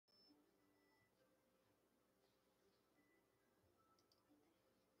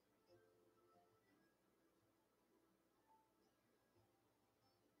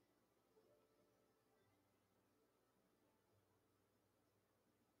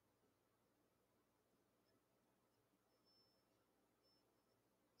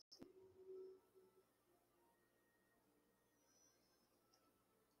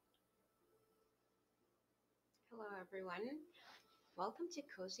everyone. Welcome to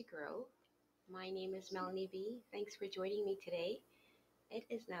Cozy Grove. My name is Melanie B. Thanks for joining me today. It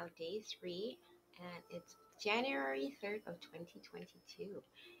is now day three, and it's January 3rd of 2022.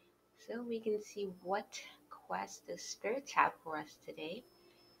 So we can see what quest the spirits have for us today.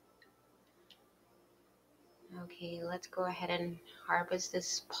 Okay, let's go ahead and harvest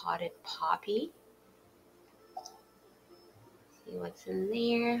this potted poppy. See what's in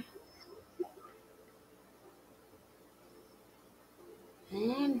there.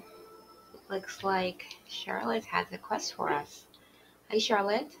 And it looks like Charlotte has a quest for us. Hi,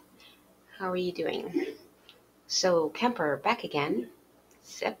 Charlotte. How are you doing? So, Kemper, back again.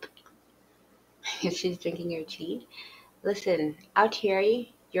 Sip. She's drinking her tea. Listen, out here,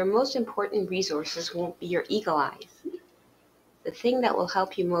 your most important resources won't be your eagle eyes. The thing that will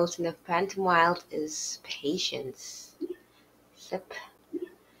help you most in the Phantom Wild is patience. Sip.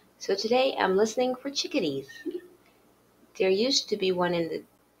 So today I'm listening for chickadees. There used to be one in the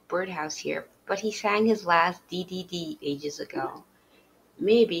birdhouse here, but he sang his last DDD ages ago.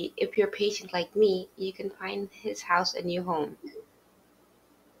 Maybe, if you're patient like me, you can find his house a new home.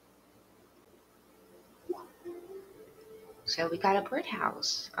 So we got a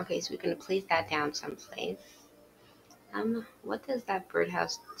birdhouse. Okay, so we're gonna place that down someplace. What does that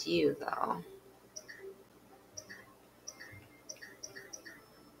birdhouse do though?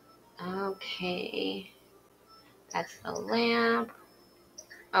 Okay, that's the lamp.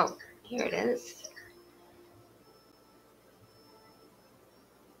 Oh, here it is.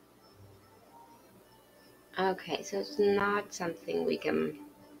 Okay, so it's not something we can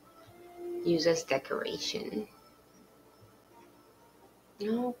use as decoration.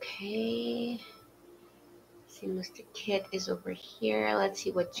 Okay. See, Mr. Kit is over here. Let's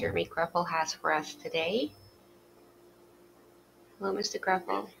see what Jeremy Gruffle has for us today. Hello, Mr.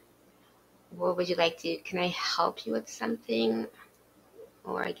 Gruffle. What would you like to? Can I help you with something?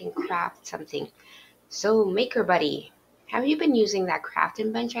 Or I can craft something. So, Maker Buddy, have you been using that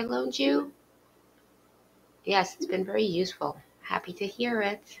crafting bench I loaned you? Yes, it's been very useful. Happy to hear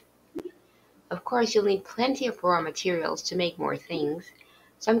it. Of course, you'll need plenty of raw materials to make more things,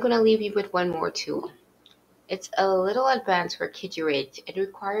 so I'm going to leave you with one more tool. It's a little advanced for kid your age. It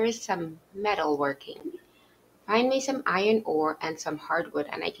requires some metal working. Find me some iron ore and some hardwood,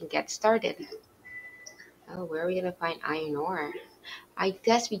 and I can get started. Oh, where are we going to find iron ore? I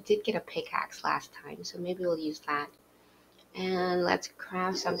guess we did get a pickaxe last time, so maybe we'll use that. And let's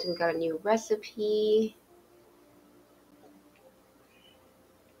craft something. We got a new recipe.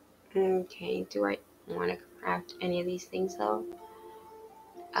 Okay, do I want to craft any of these things though?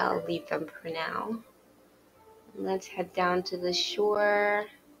 I'll leave them for now. Let's head down to the shore.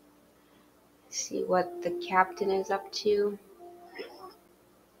 See what the captain is up to.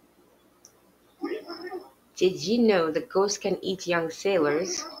 Did you know the ghosts can eat young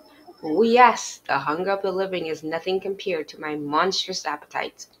sailors? Oh yes, the hunger of the living is nothing compared to my monstrous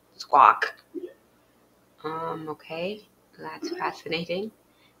appetite. Squawk. Okay, that's fascinating.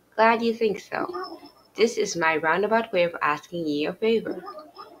 Glad you think so. This is my roundabout way of asking ye a favor.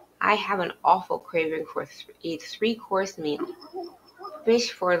 I have an awful craving for a three-course meal.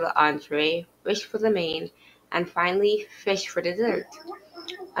 Fish for the entree, fish for the main, and finally fish for dessert.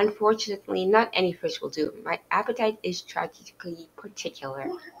 Unfortunately, not any fish will do. My appetite is tragically particular.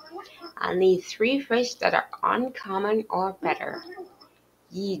 I'll need three fish that are uncommon or better.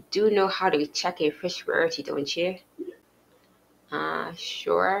 Ye do know how to check a fish rarity, don't you?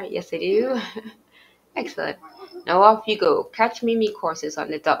 Sure, yes I do. Excellent. Now off you go. Catch me courses on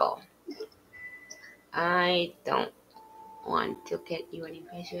the double. I don't want to get you any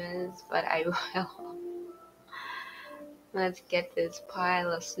fishes, but I will. Let's get this pile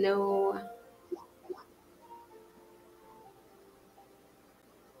of snow.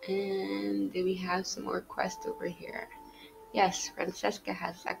 And do we have some more quests over here? Yes, Francesca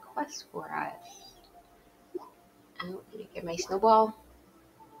has a quest for us. Oh, let me get my snowball.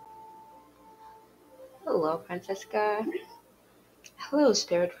 Hello, Francesca. Hello,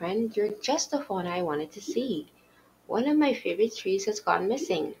 spirit friend. You're just the fauna I wanted to see. One of my favorite trees has gone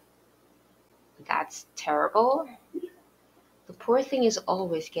missing. That's terrible. The poor thing is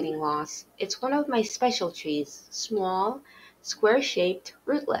always getting lost. It's one of my special trees. Small, square-shaped,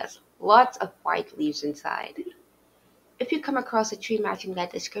 rootless. Lots of white leaves inside. If you come across a tree matching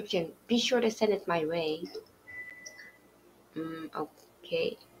that description, be sure to send it my way.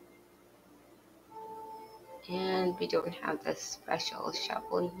 Okay. And we don't have the special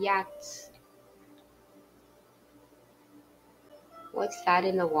shovel yet. What's that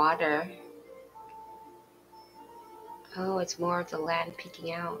in the water? Oh, it's more of the land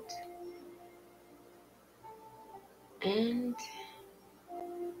peeking out. And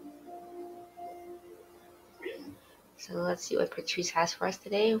so let's see what Patrice has for us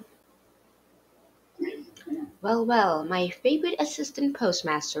today. Well, my favorite assistant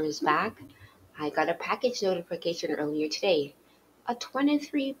postmaster is back. I got a package notification earlier today. A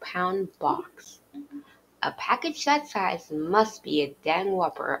 23-pound box. A package that size must be a dang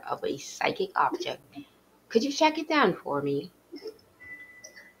whopper of a psychic object. Could you check it down for me?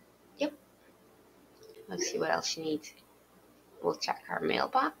 Yep. Let's see what else she needs. We'll check our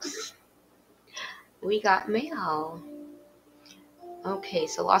mailbox. We got mail. Okay,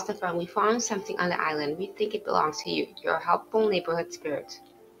 so lost and found. We found something on the island. We think it belongs to you. You're a helpful neighborhood spirit.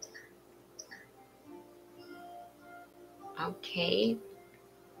 Okay.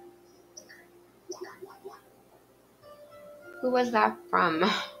 Who was that from?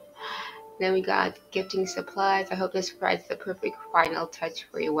 Then we got gifting supplies. I hope this provides the perfect final touch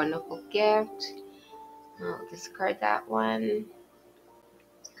for your wonderful gift. I'll discard that one.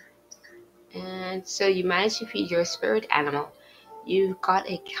 And so you managed to feed your spirit animal. You've got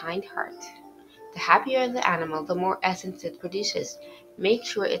a kind heart. The happier the animal, the more essence it produces. Make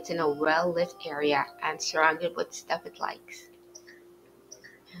sure it's in a well-lit area and surrounded with stuff it likes.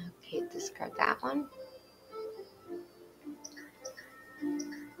 Okay, discard that one.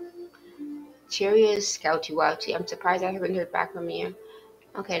 Cheerios, Scouty Wouty. I'm surprised I haven't heard back from you.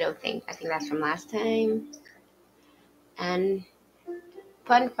 Okay, I think that's from last time. And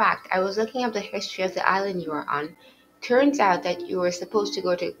fun fact, I was looking up the history of the island you were on. Turns out that you were supposed to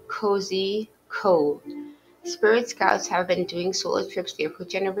go to Cozy Cove. Spirit Scouts have been doing solo trips there for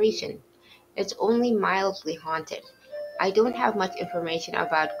generations. It's only mildly haunted. I don't have much information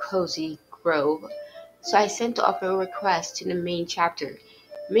about Cozy Grove, so I sent off a request to the main chapter.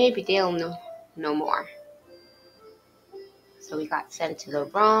 Maybe they'll know more. So we got sent to the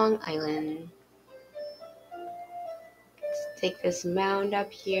wrong island. Let's take this mound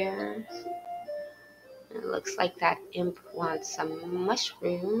up here. It looks like that imp wants some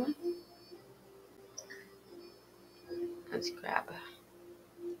mushroom. Let's grab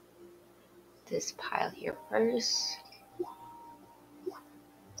this pile here first.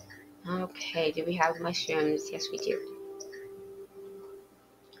 Okay, do we have mushrooms? Yes, we do.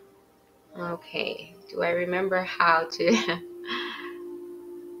 Okay, do I remember how to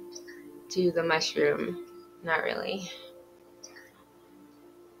do the mushroom? Not really.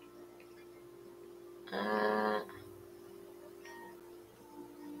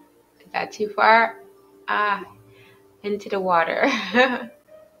 Is that too far? Ah, into the water.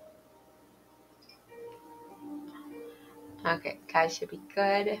 Okay, that should be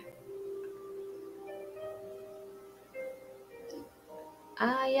good.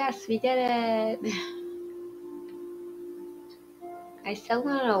 Ah, yes, we did it. I still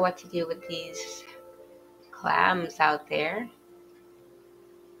don't know what to do with these clams out there.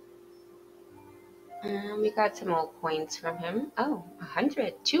 We got some old coins from him. Oh,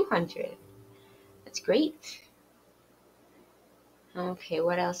 100, 200. That's great. Okay,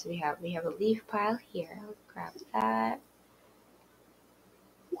 what else do we have? We have a leaf pile here. I'll grab that.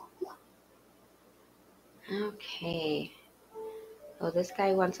 Okay. Oh, this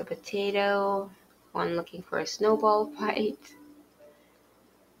guy wants a potato. One looking for a snowball fight.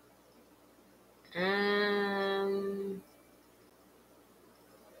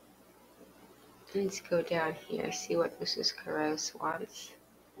 Let's go down here, see what Mrs. Caros wants.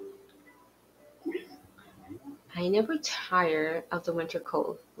 I never tire of the winter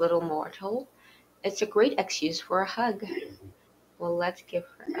cold, little mortal. It's a great excuse for a hug. Well, let's give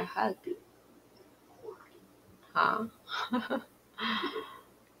her a hug. Huh?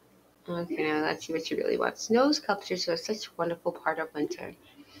 Okay, now let's see what she really wants. Snow sculptures are such a wonderful part of winter.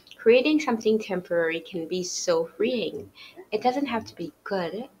 Creating something temporary can be so freeing. It doesn't have to be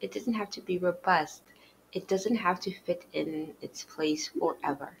good. It doesn't have to be robust. It doesn't have to fit in its place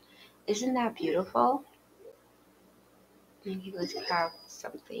forever. Isn't that beautiful? Okay, let's craft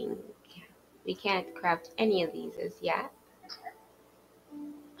something. We can't craft any of these as yet.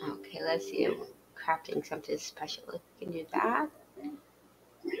 Okay, let's see if crafting something special. If we can do that.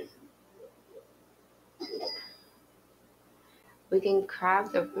 We can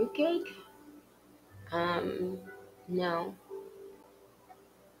craft a fruitcake. No.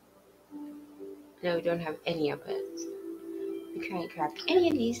 No, we don't have any of it. We can't craft any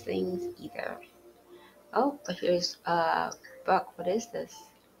of these things either. Oh, but here's a book. What is this?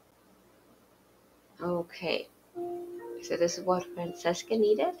 Okay. So this is what Francesca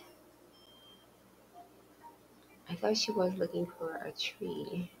needed? I thought she was looking for a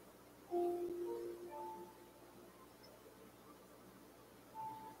tree.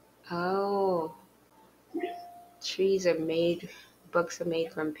 Oh. trees are made, books are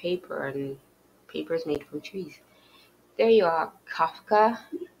made from paper, and paper is made from trees. There you are, Kafka.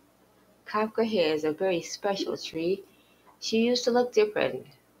 Kafka here is a very special tree. She used to look different.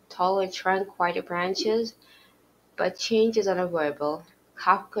 Taller trunk, wider branches, but change is unavoidable.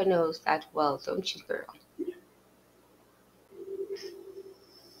 Kafka knows that well, don't you, girl?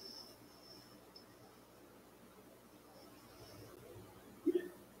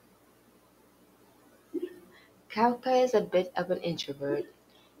 Kafka is a bit of an introvert.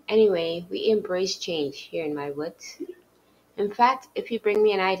 Anyway, we embrace change here in my woods. In fact, if you bring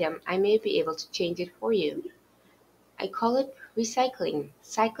me an item, I may be able to change it for you. I call it recycling,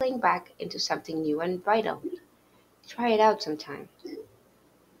 cycling back into something new and vital. Try it out sometime.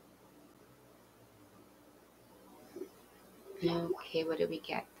 Okay, what do we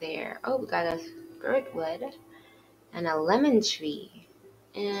get there? Oh, we got a birdwood and a lemon tree.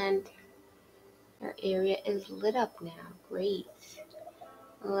 And our area is lit up now. Great.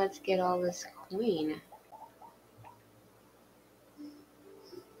 Well, let's get all this coin.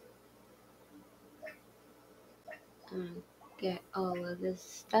 And get all of this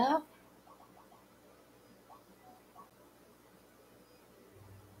stuff.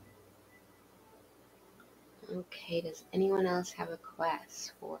 Okay, does anyone else have a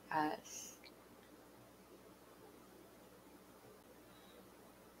quest for us?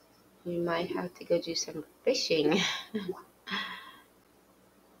 We might have to go do some fishing.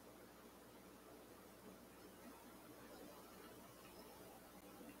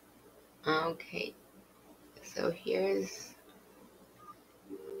 Okay, so here's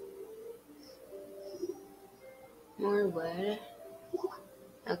more wood.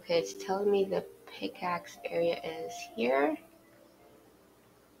 Okay, it's telling me the pickaxe area is here.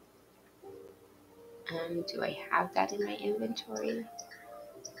 Do I have that in my inventory?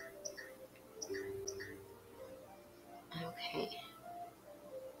 Okay,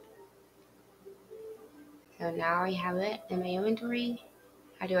 so now I have it in my inventory.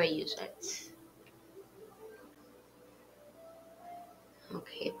 How do I use it?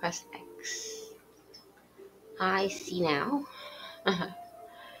 Okay, press X. I see now.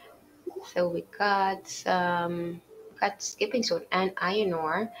 So we got skipping stone and iron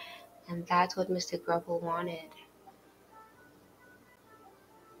ore, and that's what Mr. Grubble wanted.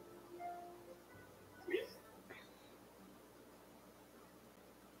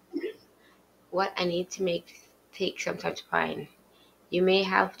 What I need to make take some time to find. You may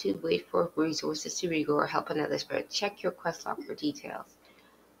have to wait for resources to regrow or help another spirit. Check your quest log for details.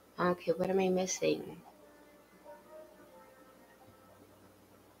 Okay, what am I missing?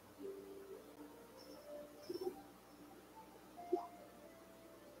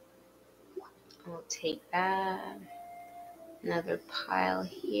 I'll take that. Another pile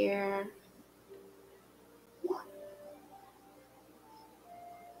here.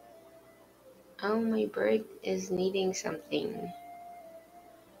 Oh, my bird is needing something.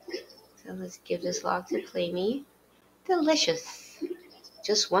 So let's give this log to Play Me. Delicious.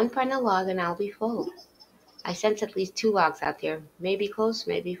 Just one final log and I'll be full. I sense at least two logs out there. Maybe close,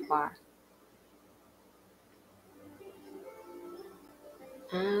 maybe far.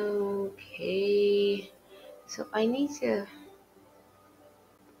 Okay. So I need to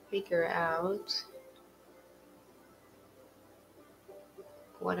figure out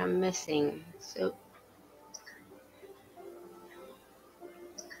what I'm missing. So,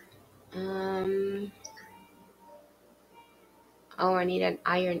 um, oh, I need an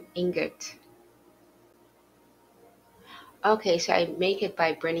iron ingot. Okay, so I make it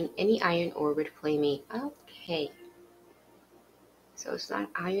by burning any iron ore with flaming. Okay, so it's not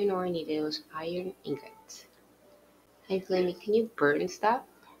iron ore needed, it was iron ingot. Hey, Flamey, can you burn stuff?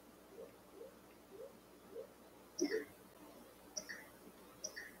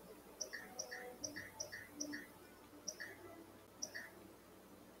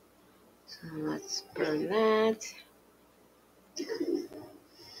 So let's burn that.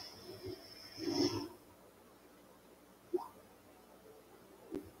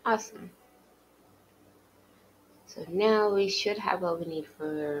 Awesome. So now we should have what we need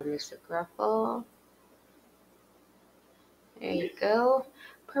for Mr. Gruffle. There you go.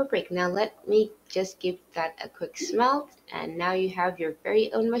 Perfect. Now let me just give that a quick smelt, and now you have your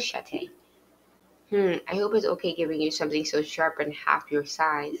very own machete. I hope it's okay giving you something so sharp and half your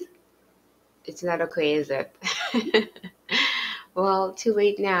size. It's not okay, is it? Well, too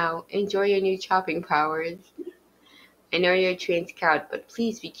late now. Enjoy your new chopping powers. I know you're a trained scout, but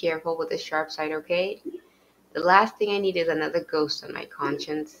please be careful with the sharp side, okay? The last thing I need is another ghost on my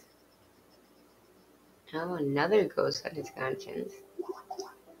conscience. Oh, another ghost on his conscience.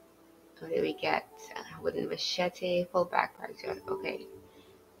 What do we get? wooden machete, full backpack. Okay,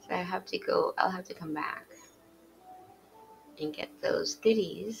 so I'll have to come back and get those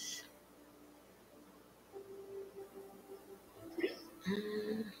goodies.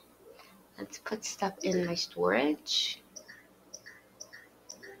 Uh, let's put stuff in my storage.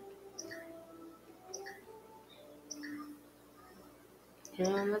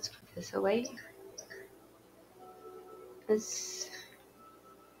 And let's put this away.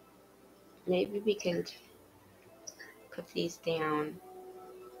 Maybe we can put these down.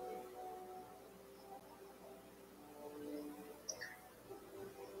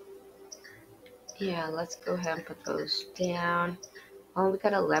 Yeah, let's go ahead and put those down. Oh, we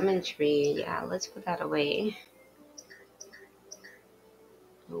got a lemon tree. Yeah, let's put that away.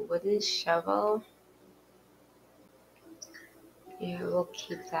 A wooden shovel. Yeah, we'll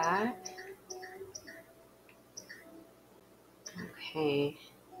keep that. Okay.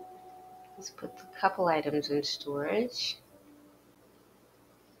 Let's put a couple items in storage.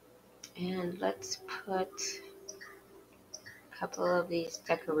 And let's put a couple of these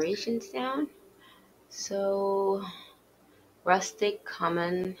decorations down. So, rustic,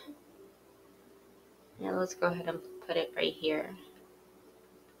 common. Yeah, let's go ahead and put it right here.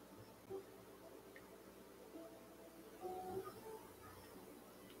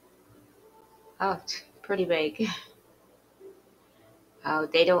 Oh, it's pretty big. Oh,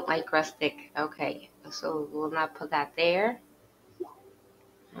 they don't like rustic. Okay, so we'll not put that there.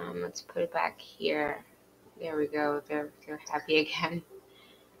 Let's put it back here. There we go. They're happy again.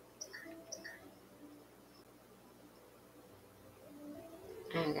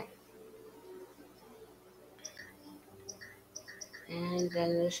 Okay. And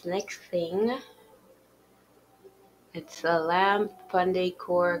then this next thing, it's a lamp, fun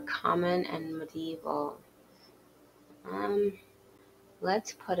decor, common and medieval. Um,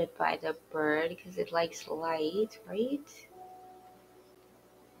 let's put it by the bird because it likes light, right?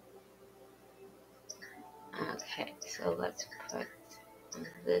 Okay, so let's put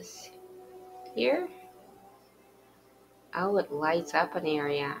this here. Oh, it lights up an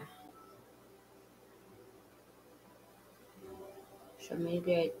area. So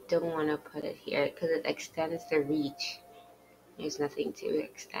maybe I don't want to put it here because it extends the reach. There's nothing to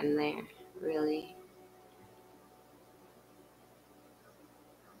extend there, really.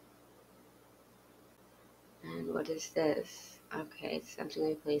 And what is this? Okay, it's something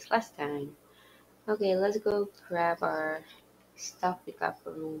we placed last time. Okay, let's go grab our stuff we got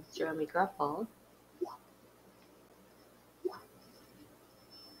from Jeremy Gruffle.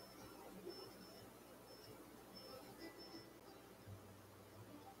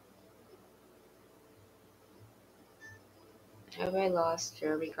 Have I lost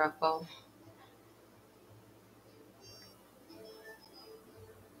Jeremy Gruffle?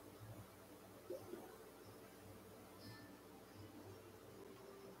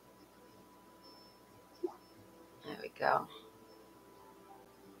 There we go.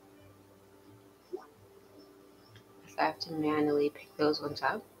 So I have to manually pick those ones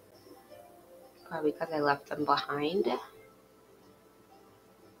up. Probably because I left them behind.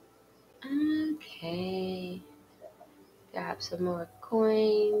 Okay. Grab some more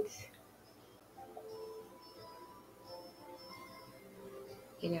coins.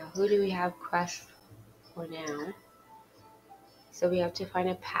 You know, who do we have quests for now? So we have to find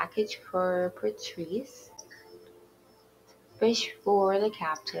a package for Patrice, fish for the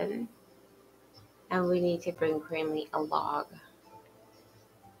captain, and we need to bring Cranley a log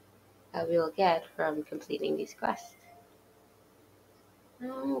that we will get from completing these quests.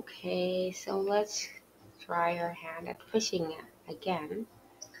 Okay, so let's try our hand at fishing again.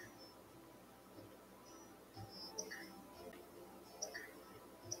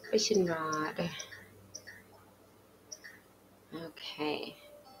 Fishing rod. Okay.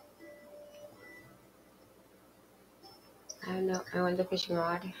 I don't know. I want the fishing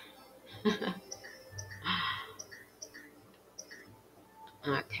rod.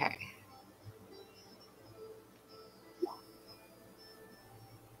 Okay.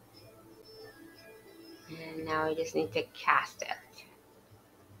 And now I just need to cast it.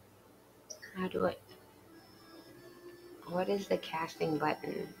 How do I... What is the casting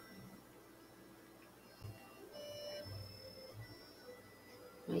button?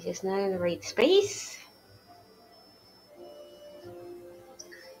 Am I just not in the right space?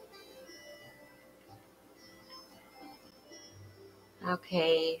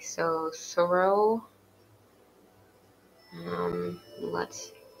 Okay, so throw.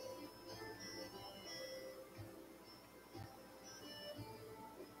 Let's...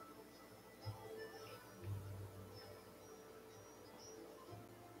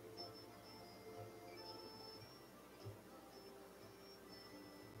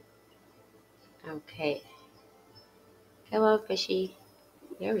 Okay. Come on, fishy.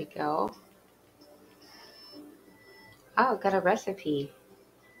 There we go. Oh, got a recipe.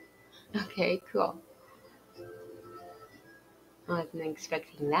 Okay, cool. I wasn't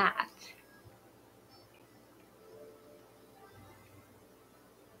expecting that.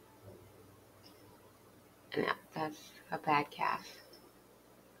 No, that's a bad calf.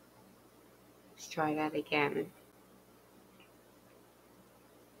 Let's try that again.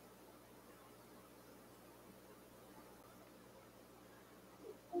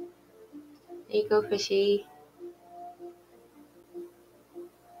 There you go, fishy.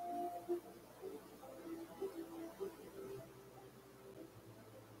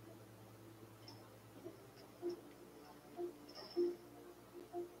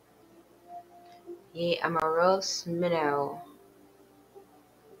 Yeah, I'm a roast minnow.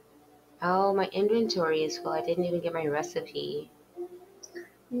 Oh, my inventory is full. I didn't even get my recipe.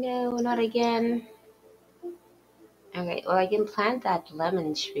 No, not again. Okay, well, I can plant that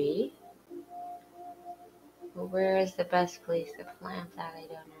lemon tree. But where is the best place to plant that? I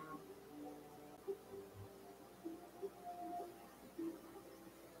don't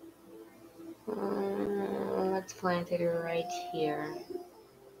know. Let's plant it right here.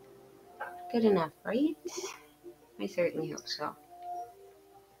 Good enough, right? I certainly hope so.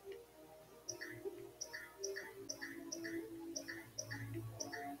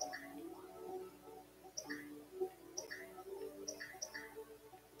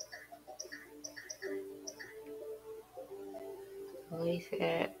 Place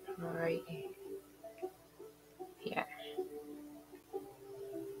it right here.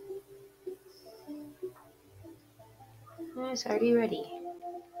 Oh, it's already ready.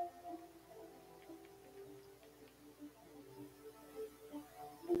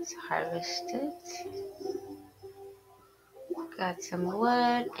 Let's harvest it. Got some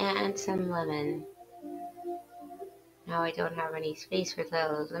wood and some lemon. Now I don't have any space for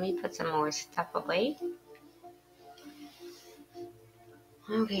those. Let me put some more stuff away.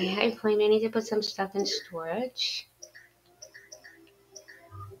 Okay, I claim I need to put some stuff in storage.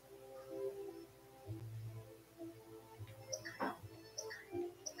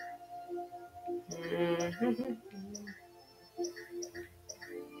 Mm-hmm.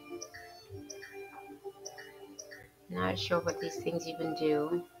 Not sure what these things even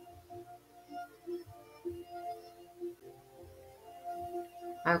do.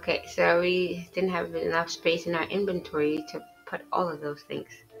 Okay, so we didn't have enough space in our inventory to put all of those things.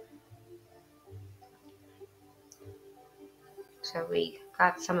 So we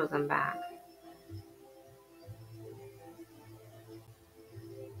got some of them back.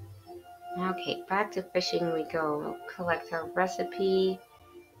 Okay, back to fishing we go. We'll collect our recipe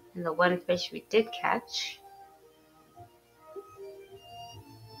and the one fish we did catch.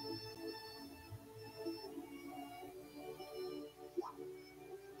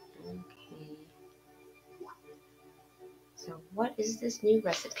 Okay. So what is this new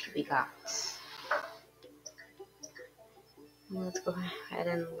recipe we got? Let's go ahead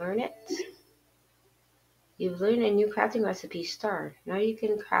and learn it. You've learned a new crafting recipe, Star. Now you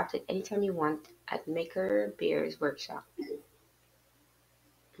can craft it anytime you want at Maker Beer's workshop.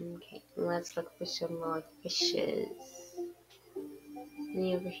 Okay, let's look for some more fishes.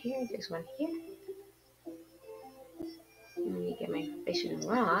 Any over here? There's one here. Let me get my fishing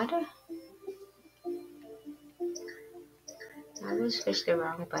rod. I always fish the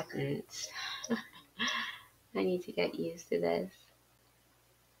wrong buttons. I need to get used to this.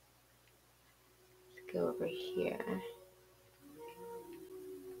 Let's go over here.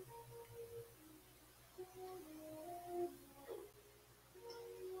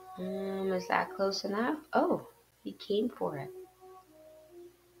 Is that close enough? Oh, he came for it.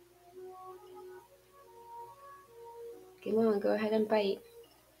 Come on, go ahead and bite.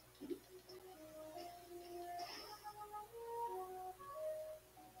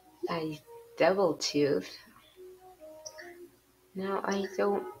 A double tooth. Now I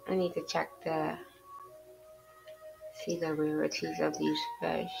need to check see the rarities of these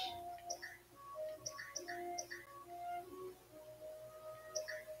fish.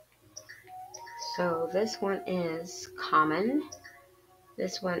 So this one is common.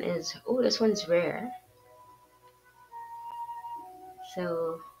 This one is, oh, this one's rare.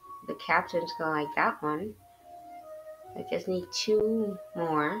 So the captain's gonna like that one. I just need two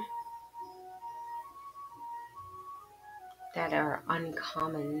more that are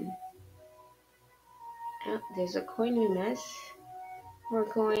uncommon. Oh, there's a coin we missed. More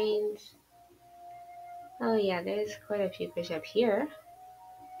coins. Oh yeah, there's quite a few fish up here.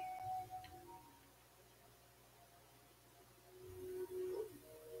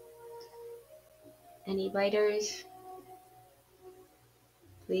 Any biters?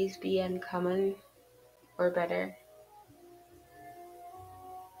 Please be uncommon or better.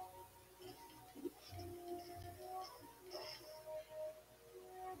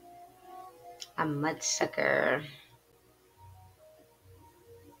 A mudsucker.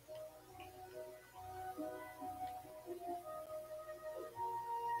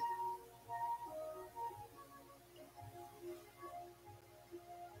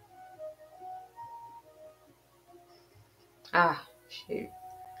 Ah, shoot.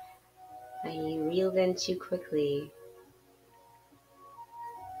 I reeled in too quickly.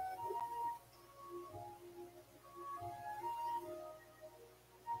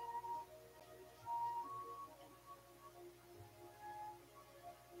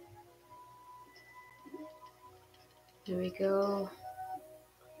 Here we go.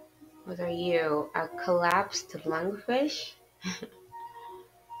 What are you? A collapsed lungfish?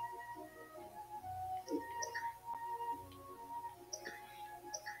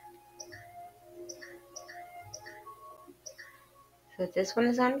 So this one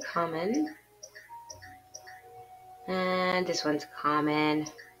is uncommon. And this one's common.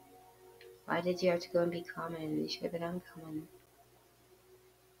 Why did you have to go and be common? You should have been uncommon.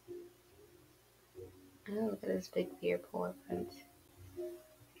 Oh, look at this big beer pour print.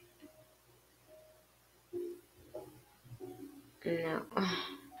 No.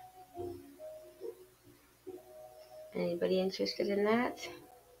 Anybody interested in that?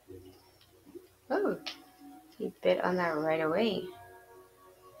 Oh, he bit on that right away.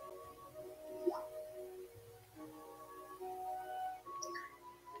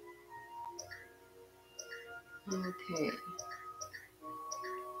 Okay.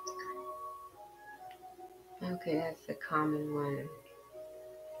 Okay, that's the common one.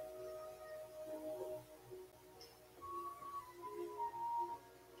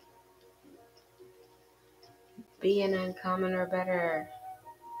 Be an uncommon or better.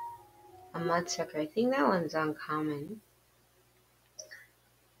 A mudsucker. I think that one's uncommon.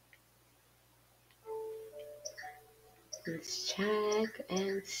 Let's check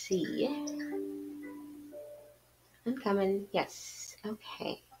and see. Uncommon. Yes.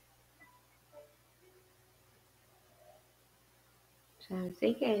 Okay. So I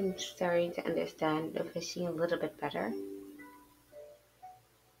think I'm starting to understand the fishing a little bit better.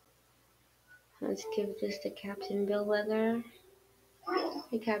 Let's give this to Captain Bellwether.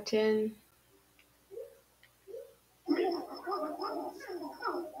 Hey, Captain.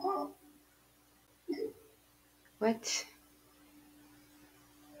 What?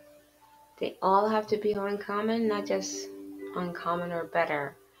 They all have to be uncommon, not just uncommon or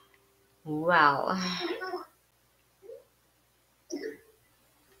better. Well,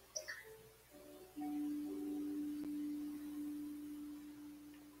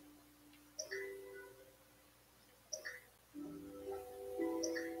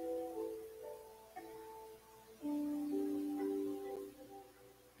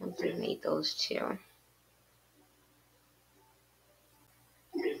 I'll donate those two.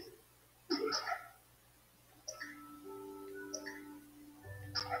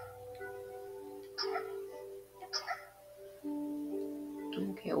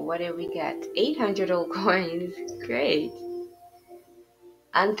 Okay, what did we get? 800 old coins. Great.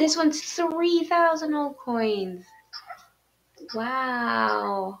 And this one's 3,000 old coins.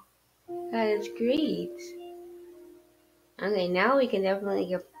 Wow. That is great. Okay, now we can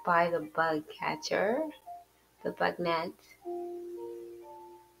definitely buy the bug catcher. The bug net.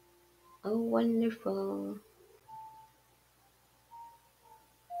 Oh, wonderful.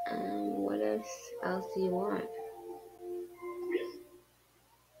 What else do you want?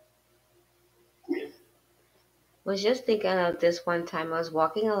 Was just thinking of this one time. I was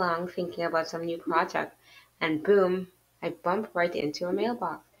walking along thinking about some new project, and boom, I bumped right into a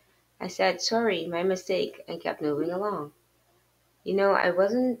mailbox. I said, "Sorry, my mistake," and kept moving along. You know, it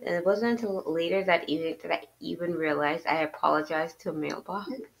wasn't until later that evening that I even realized I apologized to a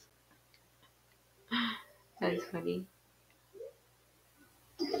mailbox. That's funny.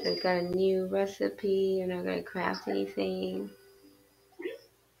 So I got a new recipe. You're not gonna craft anything.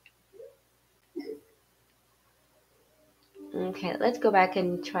 Okay, let's go back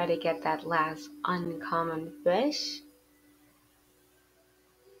and try to get that last uncommon fish.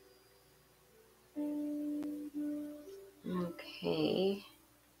 Okay.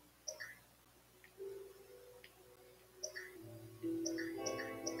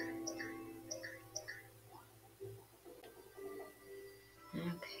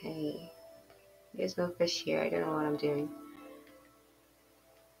 Okay. There's no fish here. I don't know what I'm doing.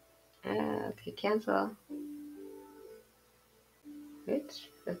 Okay, cancel. Oops,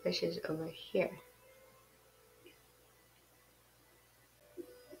 the fish is over here.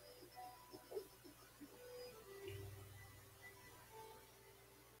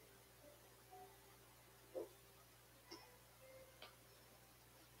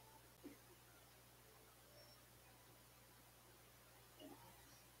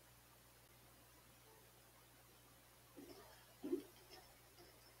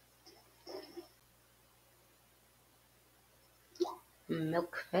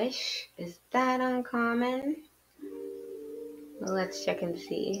 Milkfish. Is that uncommon? Well, let's check and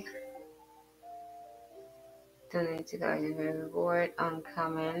see. Donate to guys reward.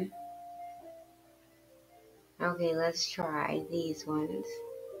 Uncommon. Okay, let's try these ones.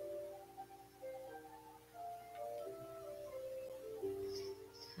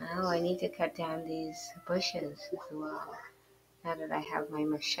 Oh, I need to cut down these bushes as well. Now that I have my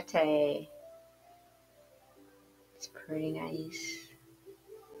machete. It's pretty nice.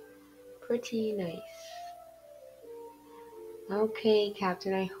 Pretty nice. Okay,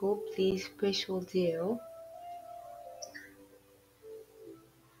 Captain, I hope these fish will do.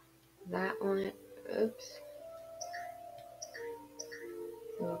 That one, oops.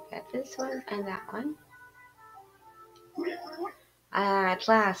 Look at this one and that one. At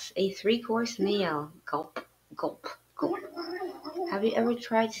last, a 3-course meal. Gulp, gulp, gulp. Have you ever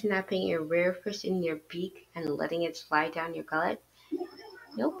tried snapping a rare fish in your beak and letting it slide down your gullet?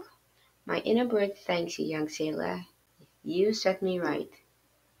 Nope. My inner bird thanks you, young sailor. You set me right.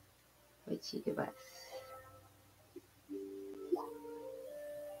 What'd you give us?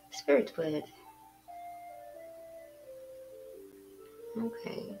 Spirit wood.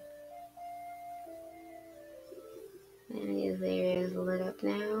 Okay. And these areas lit up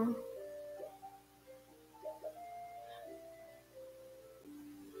now.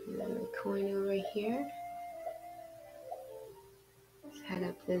 Another coin over here. Let's head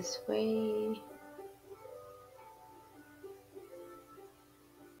up this way.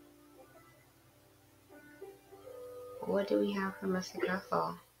 What do we have for Mr.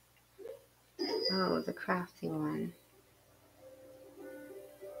 Gruffle? Oh, the crafting one.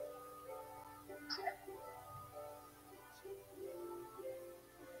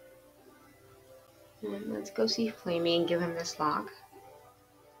 Let's go see Flamey and give him this lock.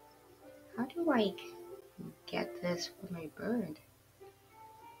 How do I get this for my bird?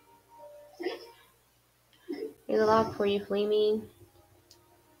 Here's a lock for you, Flamey.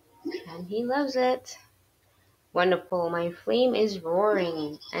 And he loves it. Wonderful, my flame is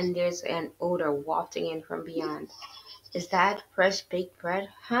roaring, and there's an odor wafting in from beyond. Is that fresh baked bread,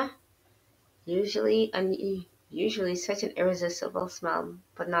 huh? Usually such an irresistible smell,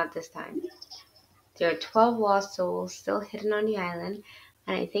 but not this time. There are 12 lost souls still hidden on the island,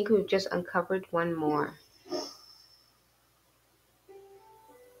 and I think we've just uncovered one more.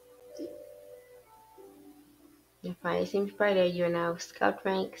 Your fire seems brighter. You're now Scout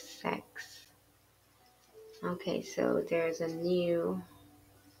rank 6. Okay, so there's a new...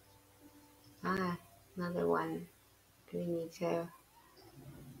 another one. Do we need to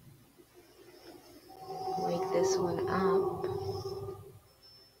wake this one up?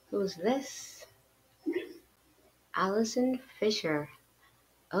 Who's this? Allison Fisher.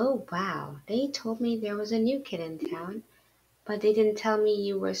 Oh, wow. They told me there was a new kid in town, but they didn't tell me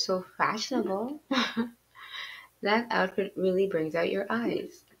you were so fashionable. That outfit really brings out your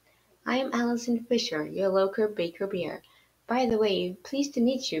eyes. I am Allison Fisher, your local baker bear. By the way, pleased to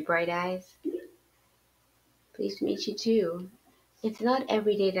meet you, Bright Eyes. Pleased to meet you too. It's not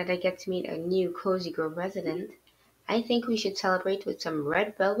every day that I get to meet a new Cozy Grove resident. I think we should celebrate with some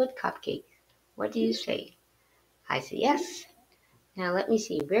red velvet cupcakes. What do you say? I say yes. Now let me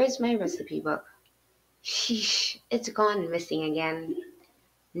see, where's my recipe book? Sheesh, it's gone missing again.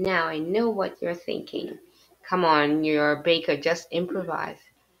 Now I know what you're thinking. Come on, you're a baker, just improvise.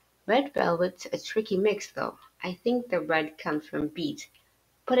 Red velvet's a tricky mix though. I think the red comes from beet,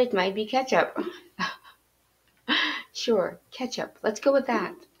 but it might be ketchup. Sure, ketchup. Let's go with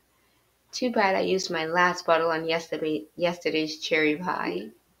that. Too bad I used my last bottle on yesterday's cherry pie.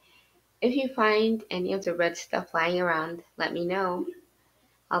 If you find any of the red stuff lying around, let me know.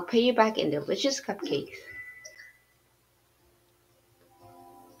 I'll pay you back in delicious cupcakes.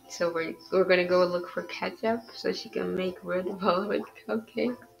 So we're gonna go look for ketchup so she can make red velvet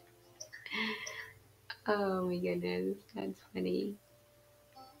cupcakes. Oh my goodness, that's funny.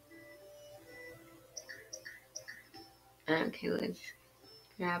 Okay, let's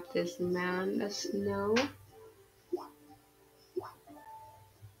grab this mound of snow.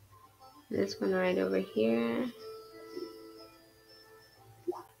 This one right over here.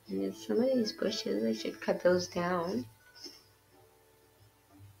 And then some of these bushes, I should cut those down.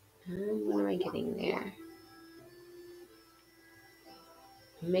 What am I getting there?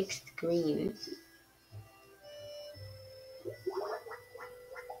 Mixed green.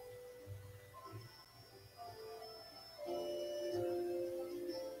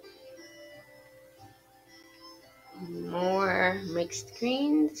 More mixed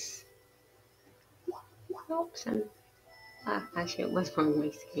greens. Oops, actually it was more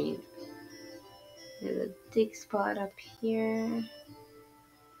mixed greens. There's a dig spot up here.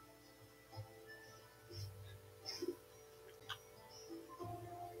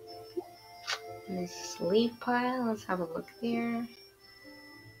 this leaf pile. Let's have a look there.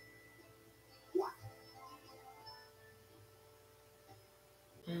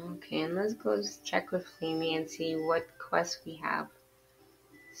 Okay, and let's go check with Flamey and see what quests we have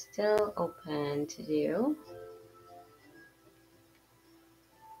still open to do.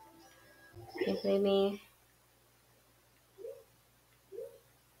 Okay, Flamey.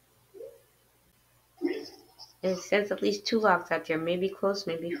 It says at least 2 logs out there, maybe close,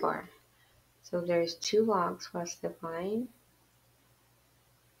 maybe far. So there's 2 logs for us to find.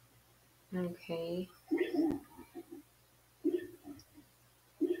 Okay.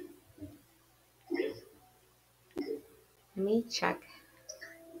 Let me check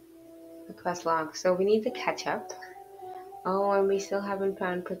the quest log. So we need the ketchup. Oh, and we still haven't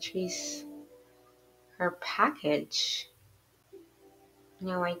found Patrice her package.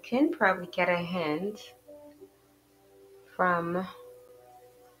 Now I can probably get a hint from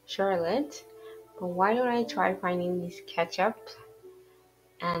Charlotte, but why don't I try finding these ketchup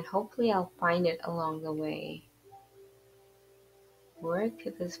and hopefully I'll find it along the way. Where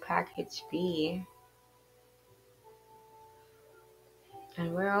could this package be?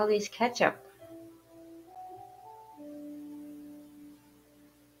 And where are all these ketchup?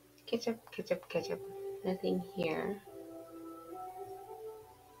 Ketchup, ketchup, ketchup. Nothing here.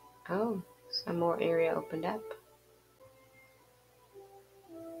 Oh, some more area opened up.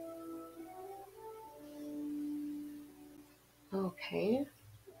 Okay,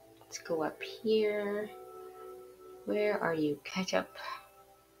 let's go up here. Where are you, ketchup?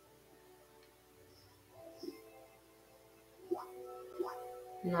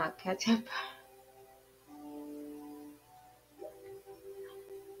 Not ketchup.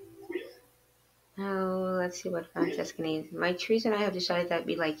 Oh, let's see what Francesca needs. My trees and I have decided that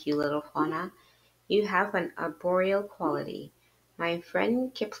we like you, little fauna. You have an arboreal quality. My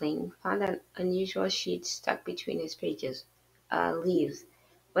friend Kipling found an unusual sheet stuck between his pages. Leaves.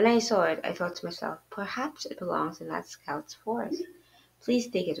 When I saw it, I thought to myself, perhaps it belongs in that scout's forest. Please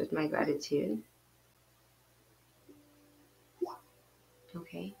take it with my gratitude.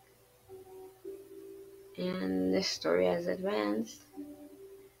 Okay. And the story has advanced.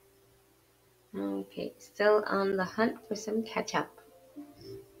 Okay, still on the hunt for some ketchup.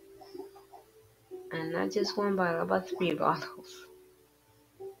 And not just 1 bottle, but 3 bottles.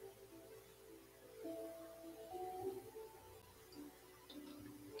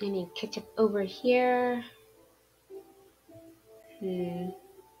 I need ketchup over here.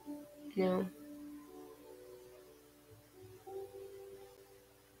 No.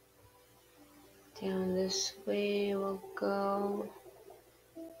 Down this way we'll go.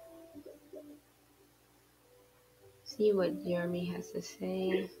 See what Jeremy has to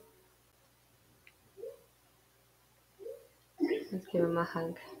say. Let's give him a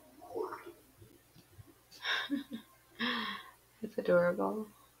hug. It's adorable.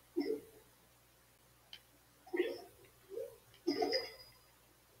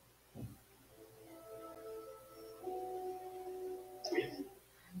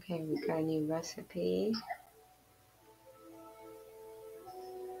 Okay, we got a new recipe.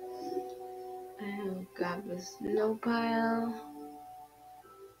 I'll grab this snow pile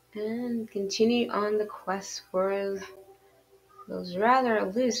and continue on the quest for those rather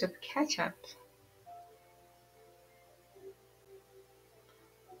elusive ketchup.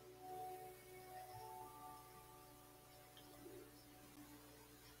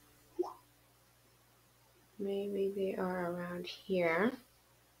 Maybe they are around here.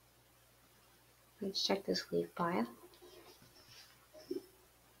 Let's check this leaf pile.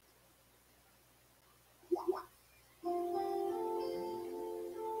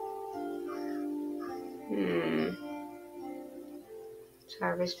 Let's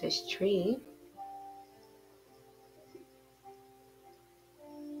harvest this tree.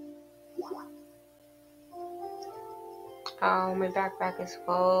 Oh, my backpack is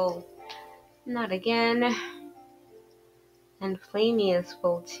full. Not again. And Flamey is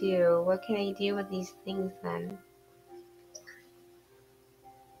full too. What can I do with these things then?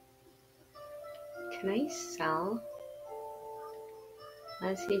 Can I sell?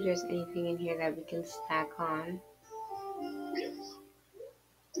 Let's see if there's anything in here that we can stack on.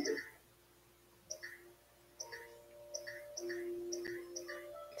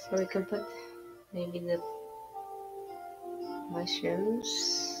 So we can put maybe the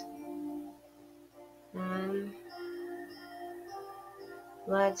mushrooms.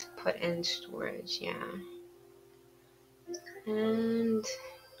 Let's put in storage, yeah. And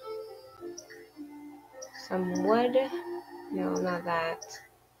some wood. No, not that.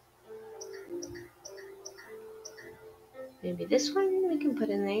 Maybe this one we can put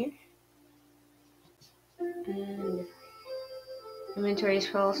in there. And inventory is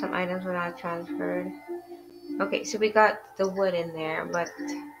full, some items were not transferred. Okay, so we got the wood in there, but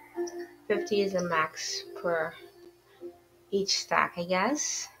 50 is the max per each stack, I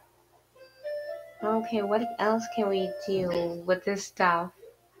guess. Okay, what else can we do with this stuff?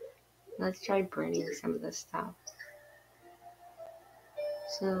 Let's try burning some of the stuff.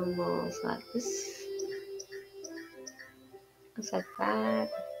 So we'll select this, just like that.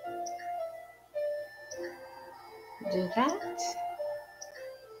 Do that.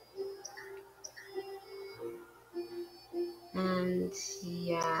 And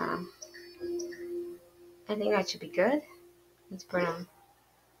yeah, I think that should be good. Let's burn them.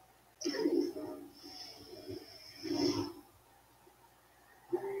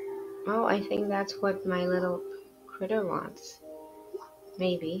 Oh, I think that's what my little critter wants.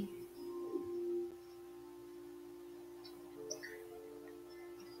 Maybe.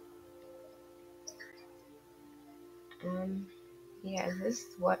 Um, yeah, is this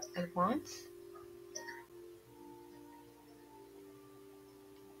what it wants?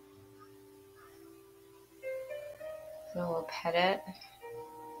 So we'll pet it.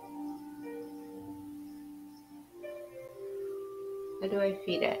 How do I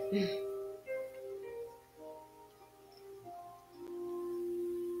feed it?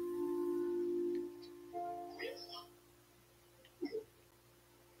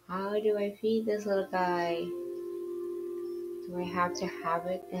 How do I feed this little guy? Do I have to have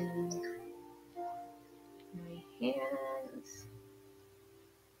it in my hands?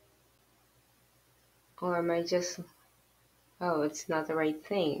 Or am I just... Oh, it's not the right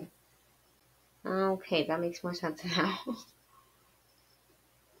thing. Okay, that makes more sense now.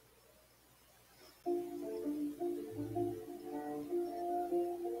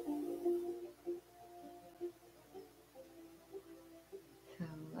 So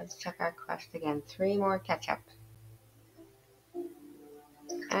let's check our quest again. 3 more ketchup.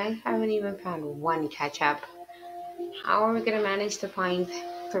 I haven't even found 1 ketchup. How are we gonna manage to find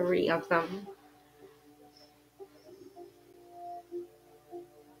 3 of them?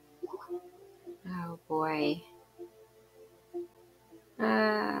 Oh boy.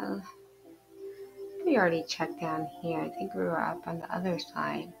 Uh, we already checked down here. I think we were up on the other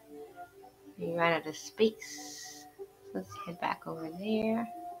side. We ran out of space. Let's head back over there.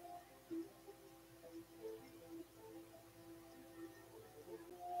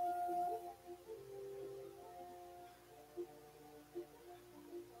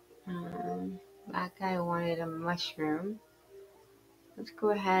 That guy wanted a mushroom. Let's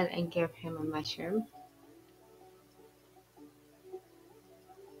go ahead and give him a mushroom.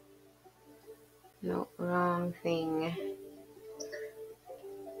 No, wrong thing.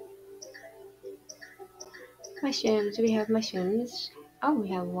 Mushrooms. Do we have mushrooms? Oh, we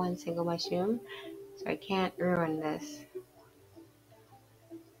have 1 single mushroom. So I can't ruin this.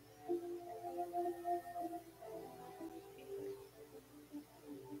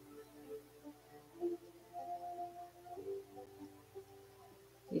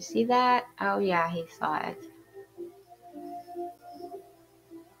 You see that? Oh yeah, he saw it.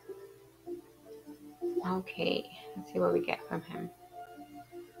 Okay, let's see what we get from him.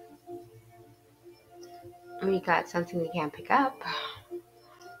 We got something we can't pick up.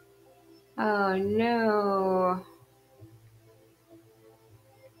 Oh no.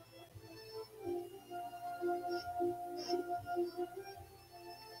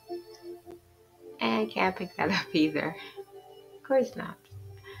 And can't pick that up either. Of course not.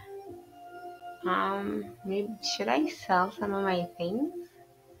 Maybe should I sell some of my things?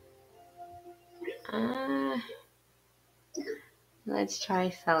 Uh, let's try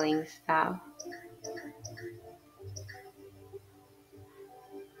selling stuff.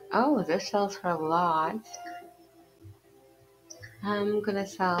 Oh, this sells for a lot. I'm gonna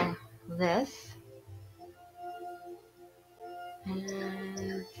sell this.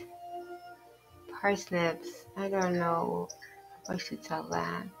 And parsnips. I don't know if I should sell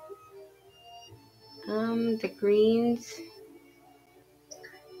that. The greens.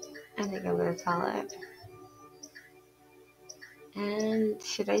 I think I'm gonna sell it. And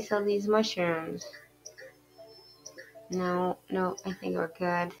should I sell these mushrooms? No, I think we're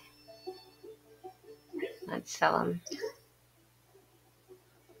good. Let's sell them.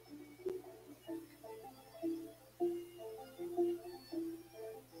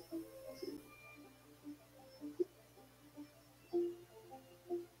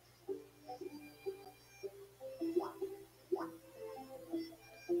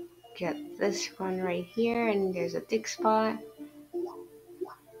 Get this one right here, and there's a dig spot.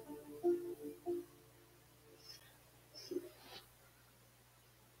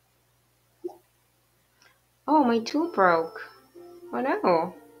 Oh, my tool broke. Oh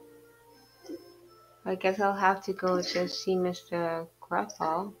no. I guess I'll have to go just see Mr.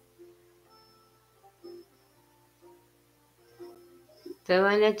 Gruffle. So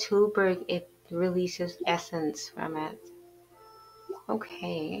when a tool breaks, it releases essence from it.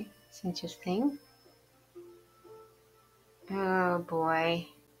 Okay, it's interesting. Oh boy.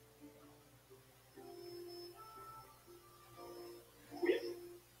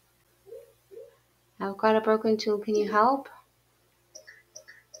 I've got a broken tool. Can you help?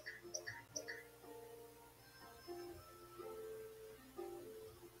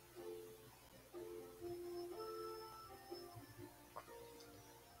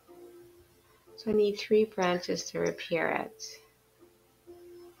 So I need 3 branches to repair it.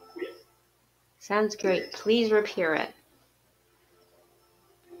 Sounds great. Please repair it.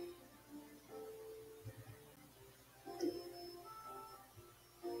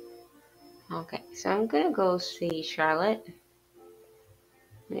 Okay, so I'm gonna go see Charlotte.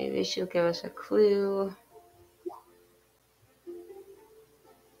 Maybe she'll give us a clue.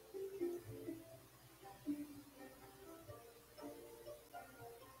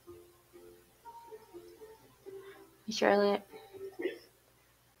 Charlotte,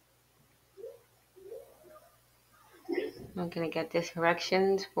 I'm gonna get this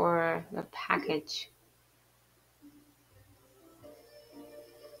directions for the package.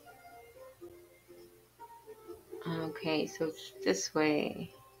 Okay, so it's this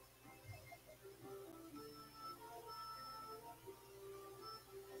way.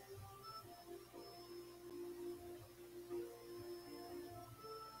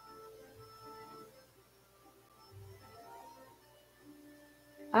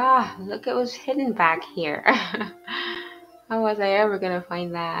 Ah, look, it was hidden back here. How was I ever gonna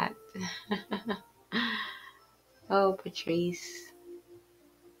find that? Oh, Patrice,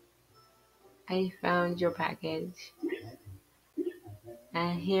 I found your package.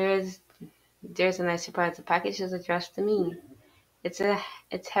 And there's a nice surprise. The package is addressed to me. It's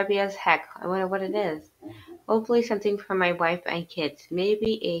heavy as heck. I wonder what it is. Hopefully something for my wife and kids.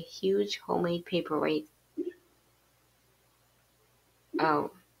 Maybe a huge homemade paperweight.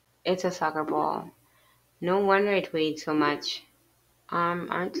 Oh, it's a soccer ball. No wonder it weighed so much.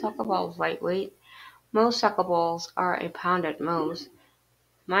 Aren't soccer balls lightweight? Most soccer balls are a pound at most.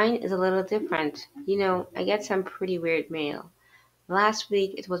 Mine is a little different. You know, I get some pretty weird mail. Last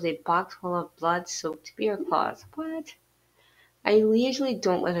week it was a box full of blood-soaked beer claws. What? I usually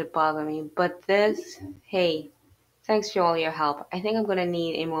don't let it bother me, but this, hey, thanks for all your help. I think I'm gonna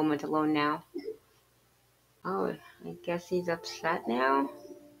need a moment alone now. Oh, I guess he's upset now.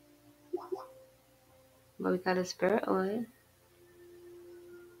 But we got a spirit wood,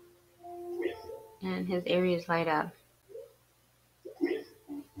 and his areas light up.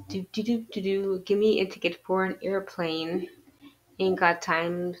 Do do do do do. Give me a ticket for an airplane. Ain't got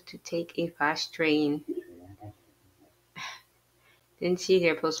time to take a fast train. Didn't see you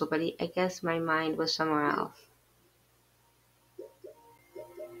there, postal buddy. I guess my mind was somewhere else.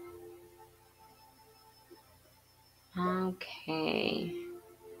 Okay.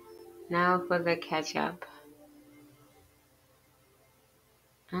 Now for the ketchup.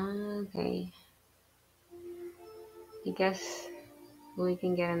 Okay. I guess we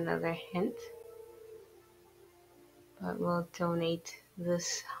can get another hint, but we'll donate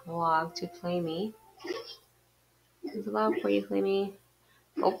this log to Flamey. There's a log for you, Flamey.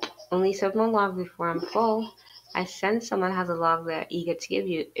 Oh, only 7 more logs before I'm full. I sense someone has a log they're eager to give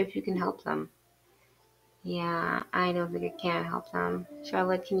you if you can help them. Yeah, I don't think I can help them.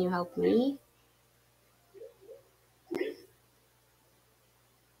 Charlotte, can you help me?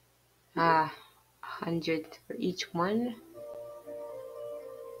 100 for each one.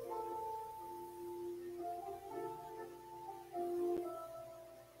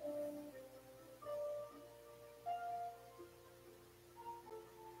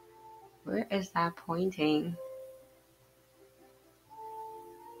 Where is that pointing?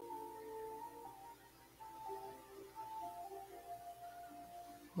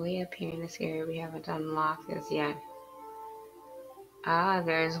 Way up here in this area we haven't unlocked this yet. Ah,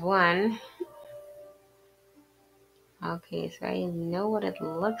 there's one. Okay, so I know what it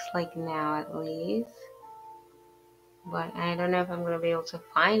looks like now at least. But I don't know if I'm going to be able to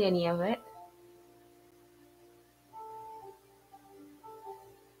find any of it.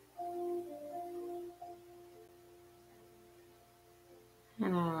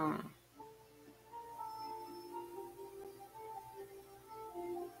 Hmm.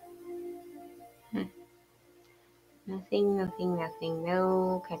 Nothing, nothing, nothing.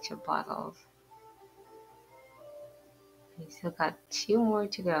 No ketchup bottles. We still got 2 more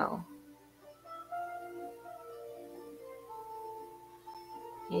to go.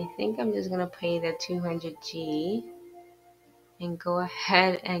 I think I'm just gonna pay the 200G and go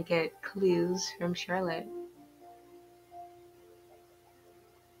ahead and get clues from Charlotte.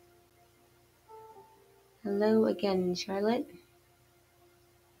 Hello again, Charlotte.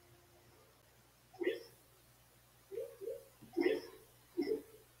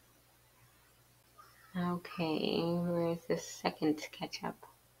 Okay, where's the second ketchup?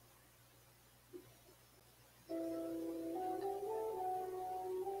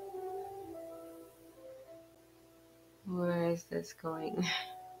 Where is this going?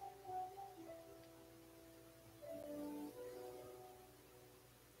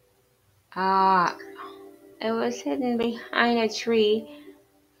 Ah, it was hidden behind a tree.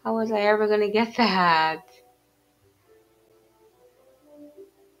 How was I ever gonna get that?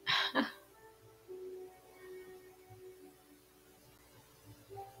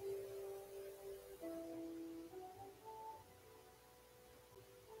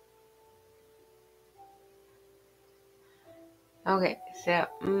 Okay, so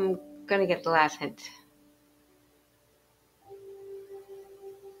I'm gonna get the last hint.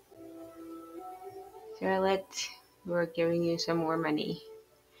 Charlotte, we're giving you some more money.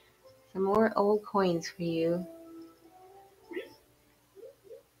 Some more old coins for you.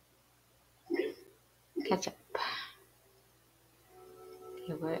 Ketchup.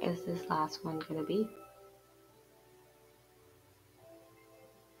 Okay, where is this last one gonna be?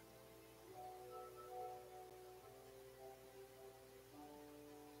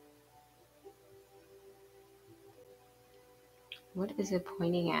 What is it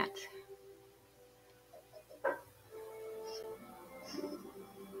pointing at?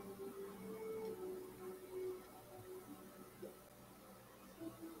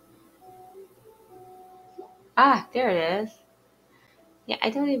 Ah, there it is. Yeah, I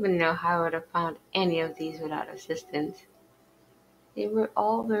don't even know how I would have found any of these without assistance. They were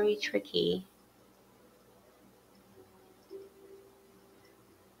all very tricky.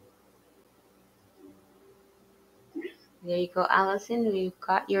 There you go, Allison. We've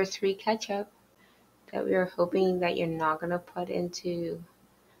got your 3 ketchup that we were hoping that you're not gonna put into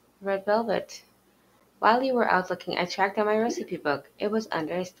red velvet. While you were out looking, I tracked down my recipe book. It was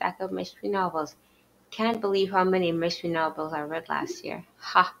under a stack of mystery novels. Can't believe how many mystery novels I read last year.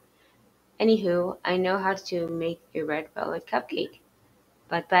 Ha! Anywho, I know how to make a red velvet cupcake.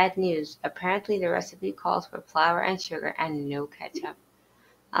 But bad news. Apparently the recipe calls for flour and sugar and no ketchup.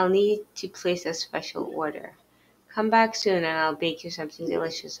 I'll need to place a special order. Come back soon and I'll bake you something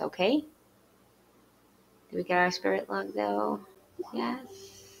delicious, okay? Did we get our spirit log though? Yes,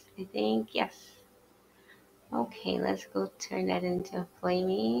 I think yes. Okay, let's go turn that into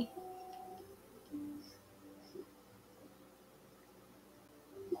flamey.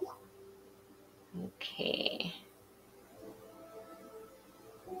 Okay.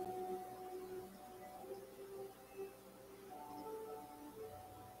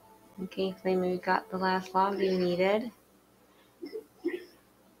 Okay, flamey, we got the last log you needed.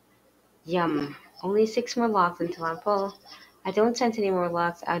 Yum. Only 6 more logs until I'm full. I don't send any more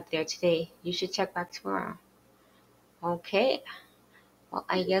logs out there today. You should check back tomorrow. Okay. Well,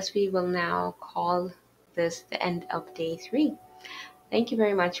 I guess we will now call this the end of day 3. Thank you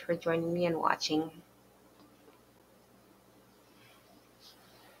very much for joining me and watching.